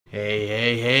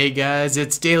Hey guys,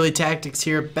 it's Daily Tactics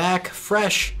here, back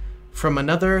fresh from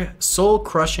another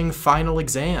soul-crushing final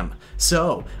exam.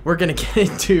 So, we're gonna get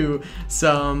into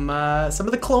some of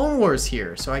the Clone Wars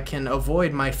here, so I can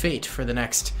avoid my fate for the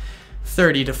next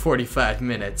 30 to 45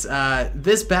 minutes.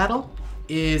 This battle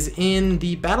is in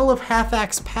the Battle of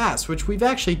Half-Axe Pass, which we've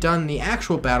actually done the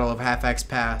actual Battle of Half-Axe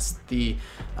Pass, the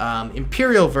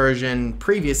Imperial version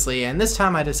previously, and this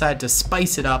time I decided to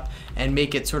spice it up and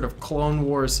make it sort of Clone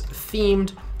Wars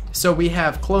themed. So we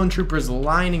have clone troopers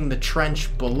lining the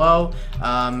trench below.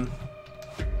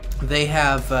 They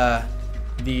have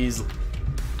these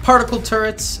particle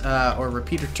turrets, or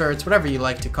repeater turrets, whatever you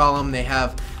like to call them. They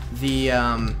have the,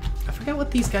 I forget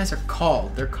what these guys are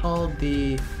called. They're called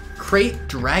the Crate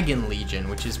Dragon Legion,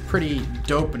 which is pretty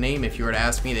dope name if you were to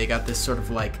ask me. They got this sort of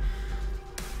like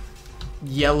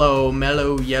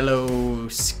mellow yellow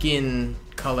skin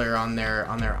color on their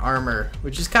armor,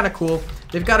 which is kind of cool.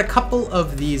 They've got a couple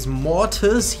of these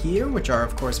mortars here, which are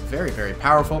of course very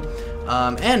powerful,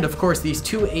 and of course these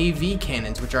two AV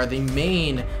cannons, which are the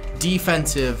main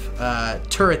defensive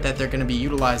turret that they're going to be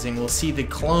utilizing. We'll see the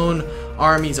clone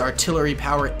army's artillery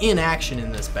power in action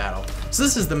in this battle. So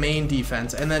this is the main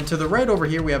defense, and then to the right over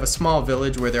here we have a small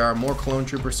village where there are more clone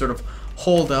troopers sort of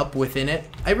holed up within it.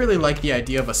 I really like the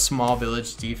idea of a small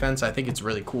village defense. I think it's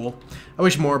really cool. I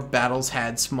wish more battles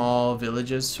had small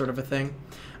villages, sort of a thing.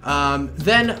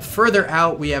 Then further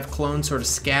out we have clones sort of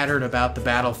scattered about the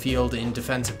battlefield in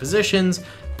defensive positions,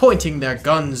 pointing their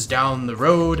guns down the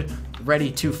road,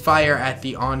 ready to fire at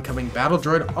the oncoming battle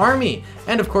droid army.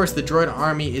 And of course the droid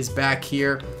army is back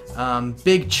here,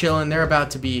 big chillin'. They're about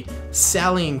to be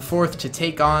sallying forth to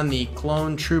take on the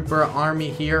clone trooper army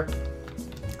here.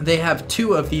 They have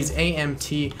two of these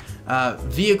AMT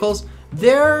vehicles.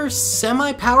 They're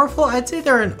semi-powerful. I'd say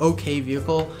they're an okay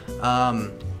vehicle.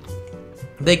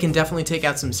 They can definitely take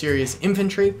out some serious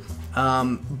infantry,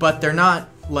 but they're not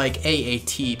like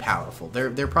AAT powerful.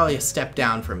 They're probably a step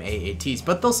down from AATs,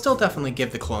 but they'll still definitely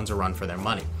give the clones a run for their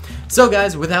money. So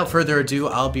guys, without further ado,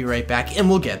 I'll be right back and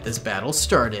we'll get this battle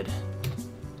started.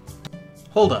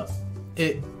 Hold up.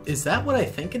 Is that what I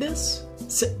think it is?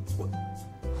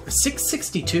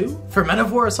 662 for Men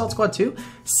of War Assault Squad 2?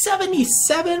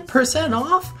 77%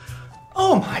 off?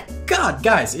 Oh my god,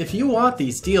 guys, if you want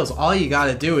these deals, all you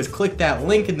gotta do is click that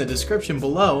link in the description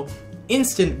below,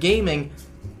 Instant Gaming,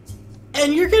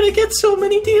 and you're gonna get so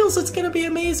many deals. It's gonna be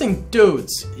amazing.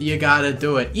 Dudes, you gotta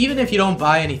do it. Even if you don't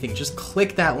buy anything, just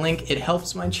click that link. It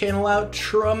helps my channel out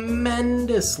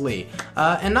tremendously.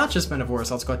 And not just Men of War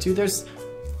Assault Squad 2, there's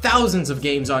thousands of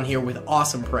games on here with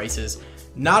awesome prices.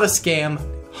 Not a scam,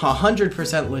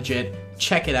 100% legit.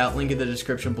 Check it out, link in the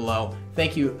description below.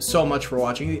 Thank you so much for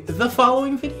watching the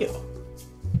following video.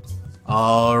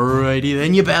 Alrighty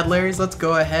then, you bad Larrys, let's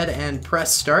go ahead and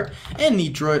press start, and the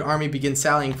droid army begins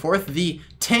sallying forth. The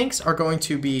tanks are going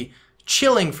to be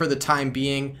chilling for the time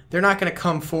being. They're not going to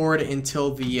come forward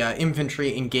until the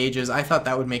infantry engages. I thought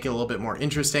that would make it a little bit more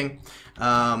interesting. You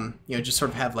know, just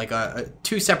sort of have like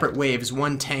two separate waves,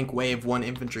 one tank wave, one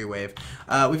infantry wave.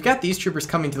 We've got these troopers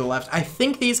coming to the left. I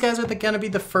think these guys are going to be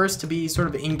the first to be sort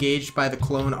of engaged by the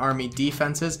clone army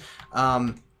defenses.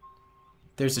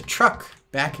 There's a truck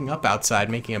backing up outside,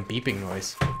 making a beeping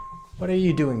noise. What are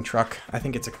you doing, truck? I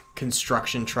think it's a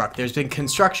construction truck. There's been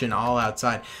construction all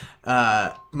outside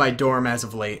my dorm as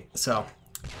of late, so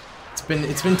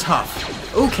it's been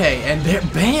tough. Okay, and there,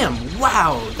 bam!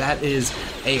 Wow, that is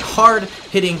a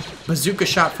hard-hitting bazooka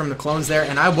shot from the clones there,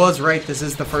 and I was right. This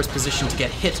is the first position to get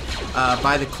hit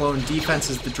by the clone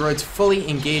defenses. The droids fully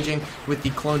engaging with the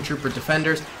clone trooper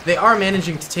defenders. They are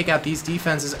managing to take out these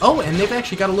defenses. Oh, and they've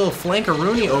actually got a little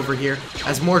flankaroonie over here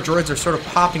as more droids are sort of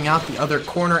popping out the other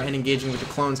corner and engaging with the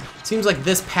clones. Seems like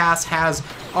this pass has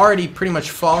already pretty much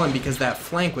fallen because that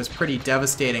flank was pretty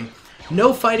devastating.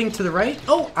 No fighting to the right.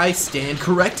 Oh, I stand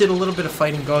corrected. A little bit of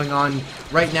fighting going on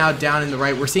right now down in the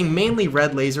right. We're seeing mainly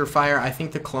red laser fire. I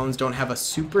think the clones don't have a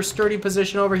super sturdy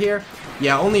position over here.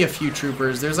 Yeah, only a few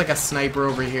troopers. There's like a sniper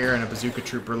over here and a bazooka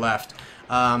trooper left.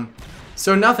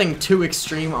 So nothing too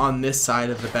extreme on this side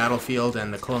of the battlefield,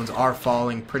 and the clones are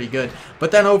falling pretty good.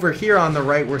 But then over here on the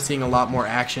right, we're seeing a lot more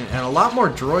action and a lot more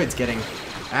droids getting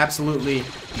absolutely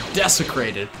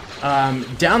desecrated.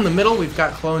 Down the middle, we've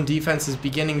got clone defenses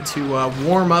beginning to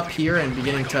warm up here and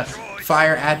beginning to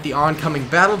fire at the oncoming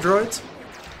battle droids.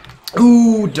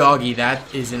 Ooh, doggy, that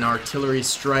is an artillery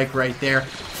strike right there,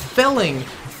 felling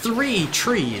 3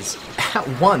 trees at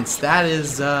once. That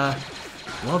is,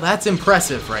 well, that's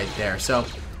impressive right there. So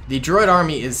the droid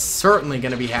army is certainly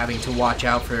going to be having to watch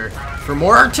out for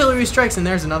more artillery strikes, and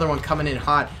there's another one coming in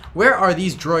hot. Where are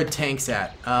these droid tanks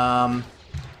at?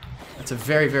 That's It's a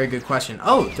very, very good question.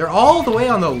 Oh, they're all the way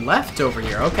on the left over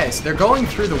here. Okay, so they're going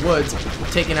through the woods,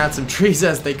 taking out some trees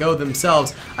as they go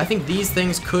themselves. I think these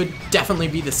things could definitely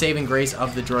be the saving grace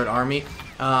of the droid army.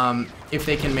 If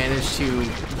they can manage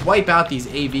to wipe out these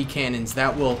AV cannons,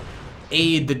 that will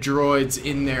aid the droids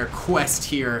in their quest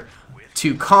here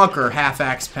to conquer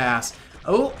Half-Axe Pass.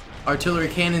 Oh, artillery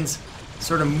cannons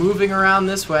sort of moving around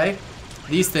this way.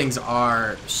 These things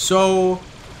are so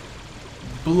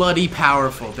bloody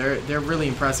powerful. They're really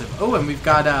impressive. Oh, and we've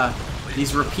got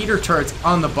these repeater turrets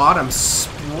on the bottom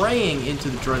spraying into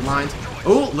the droid lines.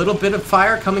 Oh, little bit of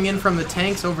fire coming in from the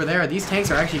tanks over there. These tanks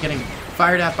are actually getting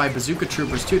fired at by bazooka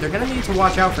troopers too. They're going to need to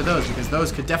watch out for those because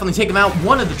those could definitely take them out.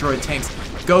 One of the droid tanks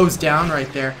goes down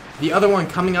right there. The other one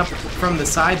coming up from the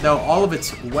side though, all of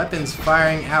its weapons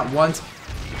firing at once.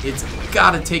 It's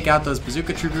got to take out those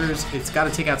bazooka troopers. It's got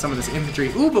to take out some of this infantry.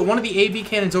 Ooh, but one of the AV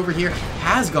cannons over here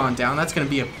has gone down. That's going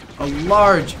to be a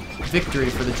large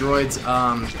victory for the droids.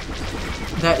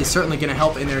 That is certainly going to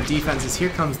help in their defenses. Here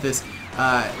comes this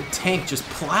tank just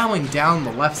plowing down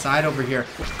the left side over here.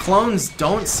 Clones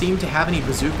don't seem to have any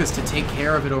bazookas to take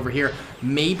care of it over here.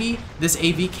 Maybe this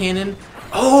AV cannon...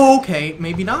 Oh, okay,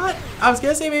 maybe not. I was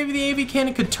gonna say maybe the AV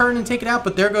cannon could turn and take it out,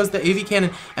 but there goes the AV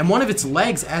cannon, and one of its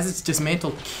legs, as it's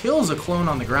dismantled, kills a clone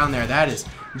on the ground there. That is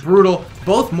brutal.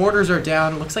 Both mortars are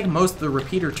down. Looks like most of the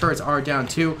repeater turrets are down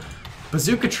too.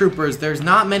 Bazooka troopers, there's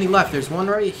not many left. There's one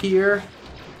right here.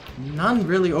 None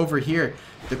really over here.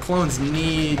 The clones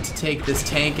need to take this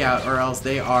tank out or else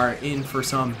they are in for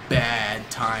some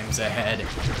bad times ahead.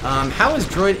 How is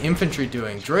droid infantry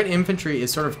doing? Droid infantry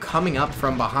is sort of coming up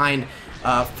from behind,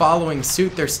 following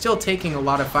suit. They're still taking a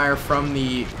lot of fire from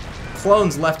the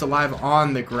clones left alive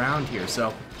on the ground here.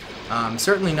 So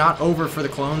certainly not over for the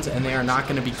clones, and they are not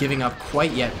going to be giving up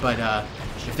quite yet. But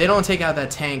if they don't take out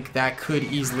that tank, that could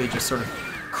easily just sort of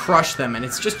crush them. And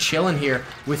it's just chilling here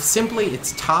with simply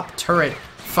its top turret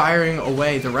firing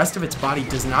away. The rest of its body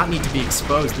does not need to be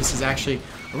exposed. This is actually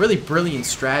a really brilliant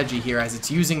strategy here, as it's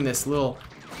using this little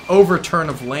overturn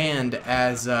of land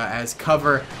as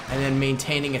cover and then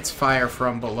maintaining its fire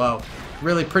from below.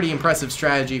 Really pretty impressive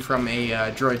strategy from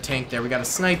a droid tank there. We got a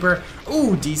sniper.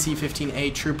 Ooh,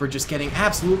 DC-15A trooper just getting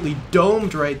absolutely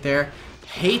domed right there.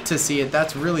 Hate to see it.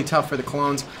 That's really tough for the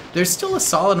clones. There's still a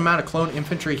solid amount of clone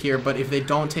infantry here, but if they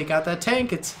don't take out that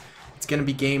tank, it's going to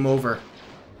be game over.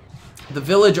 The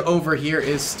village over here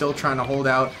is still trying to hold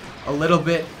out a little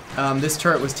bit. This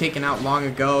turret was taken out long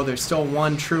ago. There's still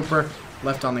one trooper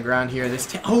left on the ground here.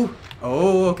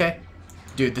 Oh, okay.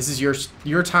 Dude, this is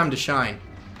your time to shine.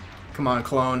 Come on,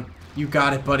 clone. You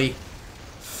got it, buddy.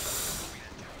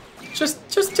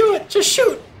 Just do it. Just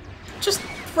shoot. Just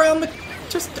round the...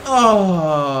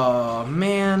 Oh,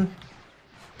 man.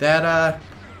 That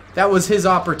was his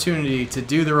opportunity to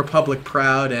do the Republic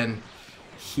proud, and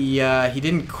he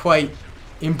didn't quite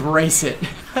embrace it.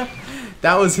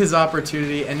 That was his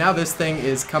opportunity, and now this thing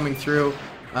is coming through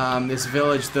this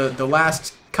village. The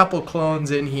last couple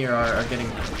clones in here are getting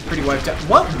pretty wiped out.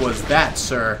 What was that,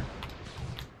 sir?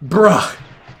 Bruh.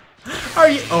 Are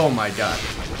you... Oh my god.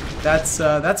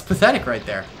 That's pathetic right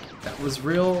there. That was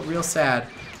real sad.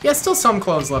 Yeah, still some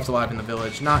clones left alive in the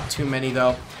village. Not too many,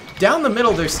 though. Down the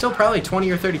middle, there's still probably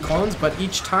 20 or 30 clones, but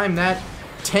each time that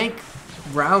tank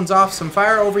rounds off some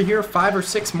fire over here, 5 or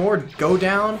 6 more go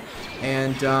down,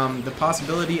 and the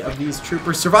possibility of these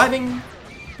troopers surviving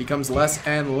becomes less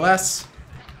and less.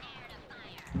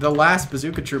 The last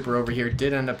bazooka trooper over here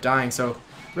did end up dying, so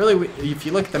really, if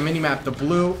you look at the minimap, the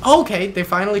blue... Oh, okay, they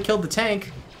finally killed the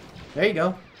tank. There you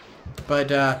go. But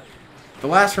the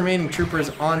last remaining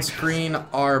troopers on screen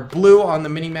are blue on the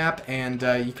minimap, and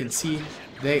you can see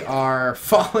they are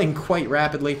falling quite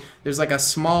rapidly. There's like a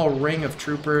small ring of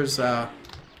troopers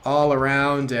all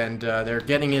around, and they're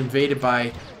getting invaded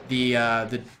by the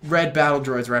red battle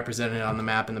droids represented on the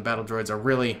map, and the battle droids are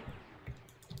really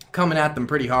coming at them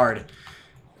pretty hard.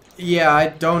 Yeah, I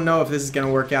don't know if this is going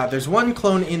to work out. There's one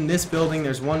clone in this building.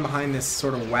 There's one behind this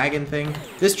sort of wagon thing.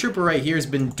 This trooper right here has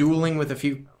been dueling with a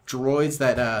few droids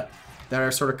that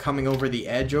are sort of coming over the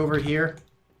edge over here.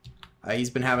 He's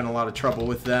been having a lot of trouble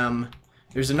with them.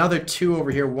 There's another 2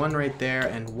 over here, one right there,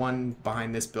 and one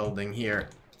behind this building here.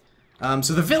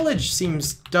 So the village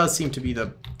does seem to be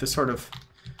the sort of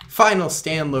final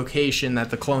stand location that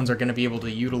the clones are going to be able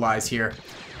to utilize here.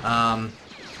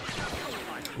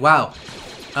 Wow.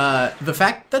 The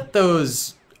fact that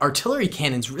those artillery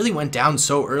cannons really went down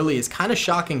so early is kind of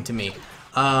shocking to me.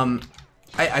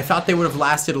 I thought they would have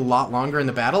lasted a lot longer in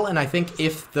the battle, and I think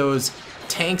if those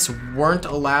tanks weren't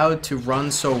allowed to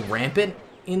run so rampant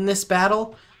in this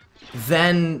battle,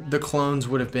 then the clones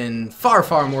would have been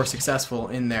far more successful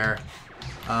in their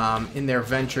in their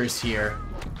ventures here.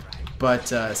 But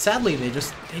sadly, they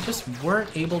just weren't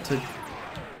able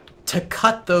to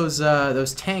cut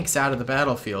those tanks out of the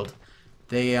battlefield.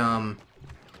 They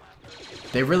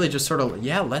really just sort of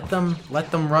let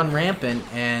them run rampant,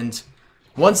 and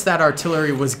once that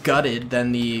artillery was gutted,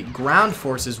 then the ground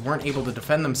forces weren't able to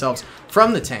defend themselves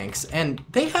from the tanks, and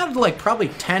they had like probably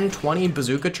 10-20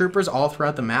 bazooka troopers all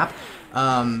throughout the map.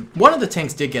 One of the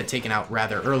tanks did get taken out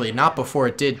rather early, not before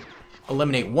it did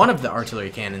eliminate one of the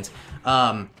artillery cannons,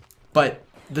 but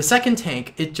the second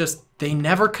tank, they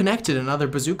never connected another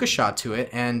bazooka shot to it,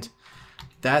 and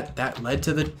that led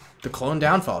to the clone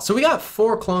downfall. So we got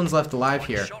 4 clones left alive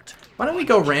here. Why don't we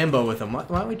go Rambo with them? Why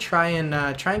don't we try and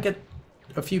get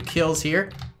a few kills here?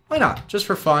 Why not? Just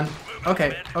for fun.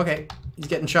 Okay. He's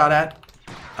getting shot at.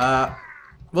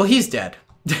 Well, he's dead.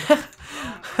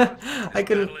 I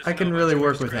can really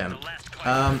work with him.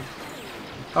 Oh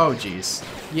jeez.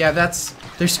 Yeah,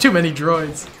 there's too many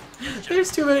droids.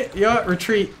 There's too many. Yo,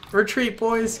 retreat,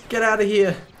 boys. Get out of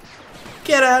here.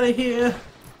 Get out of here.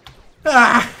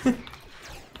 Ah!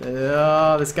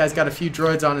 Oh, this guy's got a few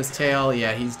droids on his tail.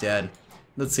 Yeah, he's dead.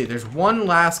 Let's see. There's one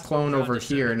last clone over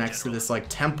here next to this like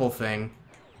temple thing.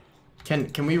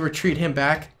 Can we retreat him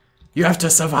back? You have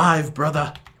to survive,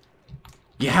 brother.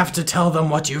 You have to tell them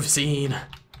what you've seen.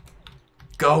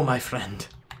 Go, my friend.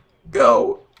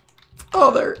 Go,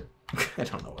 father. I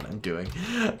don't know what I'm doing.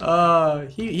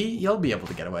 He'll be able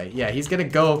to get away. Yeah, he's gonna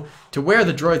go to where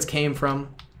the droids came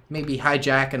from. Maybe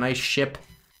hijack a nice ship.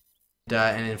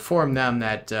 And inform them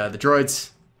that the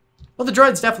droids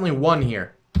definitely won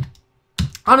here.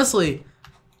 Honestly,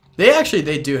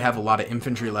 they do have a lot of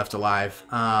infantry left alive.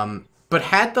 But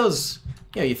had those,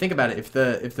 you think about it, if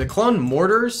the clone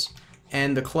mortars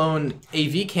and the clone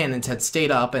AV cannons had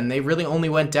stayed up and they really only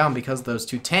went down because of those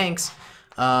 2 tanks,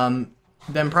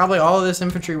 then probably all of this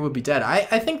infantry would be dead.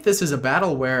 I think this is a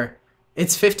battle where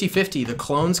it's 50-50. The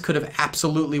clones could have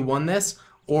absolutely won this,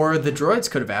 or the droids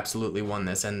could have absolutely won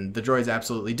this, and the droids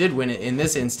absolutely did win it in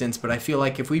this instance, but I feel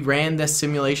like if we ran this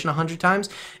simulation 100 times,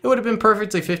 it would have been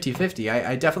perfectly 50-50.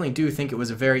 I definitely do think it was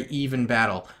a very even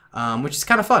battle, which is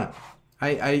kind of fun.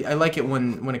 I like it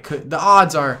when the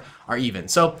odds are even.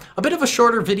 So, a bit of a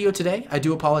shorter video today. I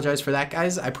do apologize for that,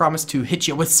 guys. I promise to hit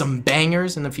you with some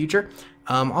bangers in the future.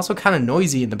 Also kind of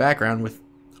noisy in the background with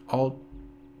all...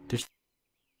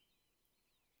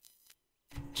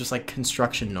 just like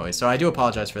construction noise, so I do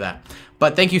apologize for that.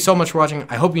 But thank you so much for watching.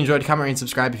 I hope you enjoyed. Comment, rate, and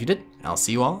subscribe if you did. And I'll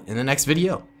see you all in the next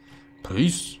video.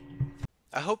 Peace.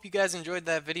 I hope you guys enjoyed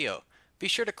that video. Be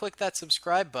sure to click that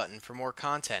subscribe button for more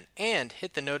content, and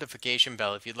hit the notification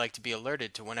bell if you'd like to be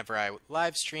alerted to whenever I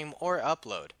live stream or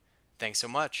upload. Thanks so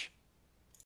much.